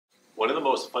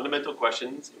most fundamental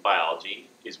questions in biology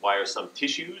is why are some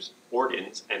tissues,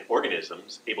 organs, and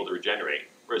organisms able to regenerate,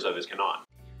 whereas others cannot?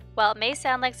 While it may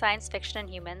sound like science fiction in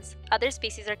humans, other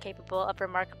species are capable of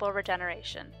remarkable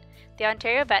regeneration. The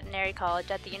Ontario Veterinary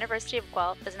College at the University of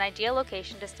Guelph is an ideal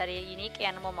location to study unique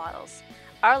animal models.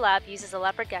 Our lab uses a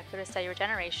leopard gecko to study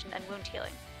regeneration and wound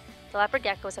healing. The leopard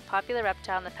gecko is a popular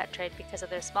reptile in the pet trade because of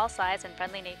their small size and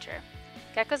friendly nature.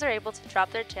 Geckos are able to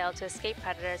drop their tail to escape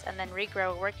predators and then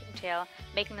regrow a working tail,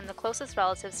 making them the closest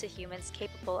relatives to humans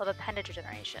capable of appendage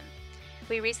regeneration.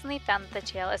 We recently found that the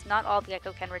tail is not all the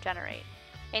gecko can regenerate.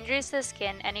 Injuries to the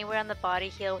skin anywhere on the body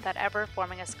heal without ever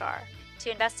forming a scar.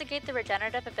 To investigate the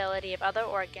regenerative ability of other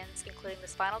organs, including the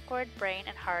spinal cord, brain,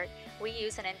 and heart, we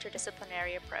use an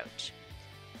interdisciplinary approach.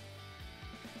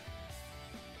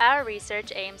 Our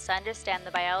research aims to understand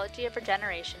the biology of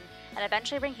regeneration and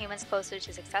eventually bring humans closer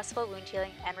to successful wound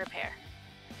healing and repair.